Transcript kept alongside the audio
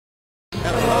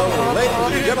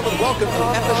gentlemen, welcome to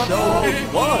episode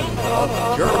 1 of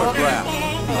JERMA,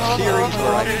 the series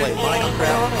where I play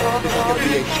Minecraft. This is going to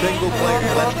be a single-player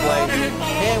Let's Play,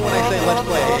 and when I say Let's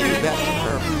Play, I use that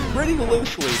term pretty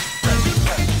loosely.